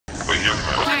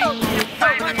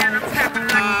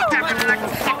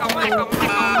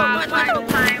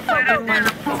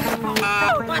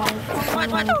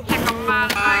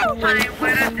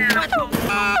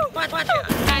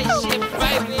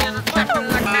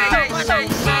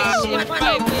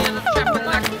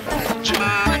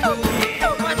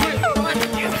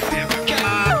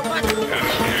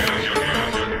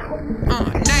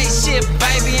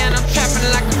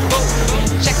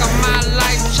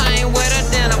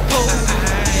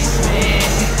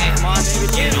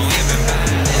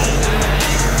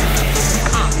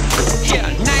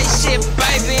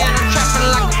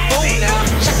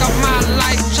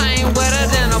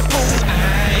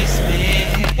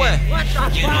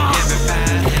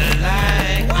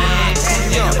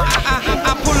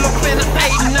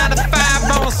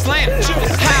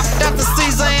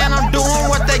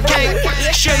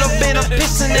Should've been a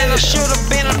piston and I should've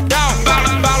been a dog.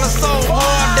 Ballin' so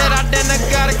hard that I then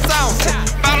got exhausted.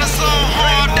 Ballin' so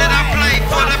hard that I played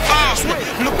for the boss.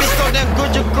 Looking so damn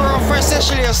good, your girlfriend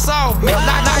sexually assault me.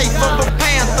 Life of a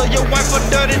panther, your wife a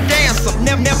dirty dancer.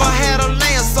 Never had a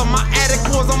lancer, my attic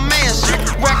was a mansion.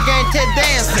 Rock ain't Ted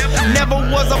dancing, never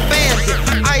was a bandit.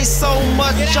 Ice so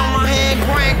much on my hand,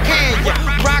 Grand Canyon.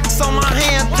 Rocks on my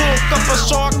hand, took up a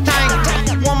Shark Tank.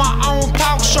 Want my own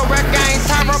talk show, rap gang,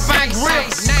 Tyra Bank real.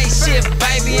 Nice shit,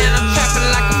 baby, and I'm trapping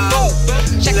like a fool.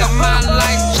 Check out my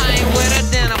life chain with her,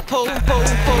 then I pull.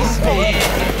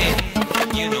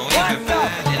 You know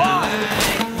everybody like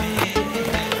me.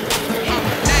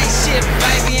 Nice shit,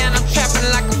 baby, and I'm trapping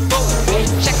like a fool.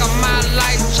 Check out my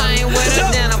life chain with her,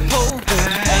 then I pull.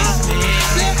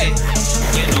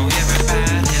 You know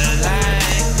everybody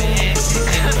like me.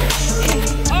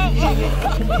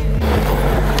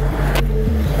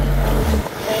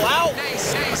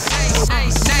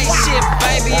 Nice shit,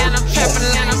 baby, and I'm trapping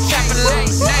like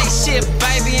nice shit,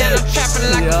 baby, and I'm trapping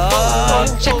like a fool.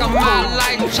 Check out my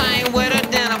life chain with her,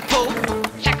 then I pull.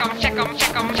 Check out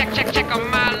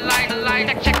my life,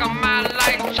 check out my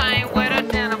life chain with her,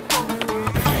 then I pull.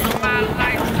 My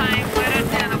life chain with her,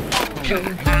 then I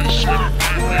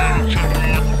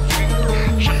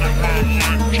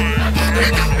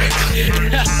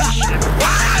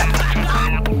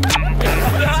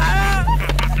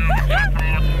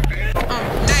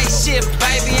nice shit,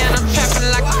 baby, and I'm trapping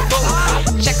like a fool.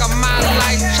 Check out my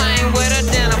life chain with her,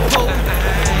 then I pull.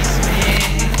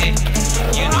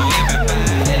 You know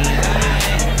everybody like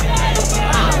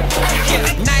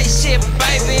me. Nice shit,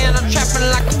 baby, and I'm trapping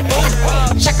like a fool.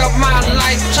 Check out my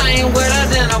life chain with her,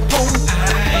 then I pull.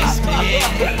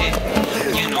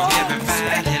 You know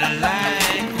everybody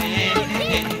like me.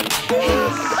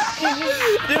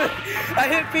 Dude, I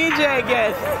hit PJ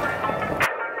again.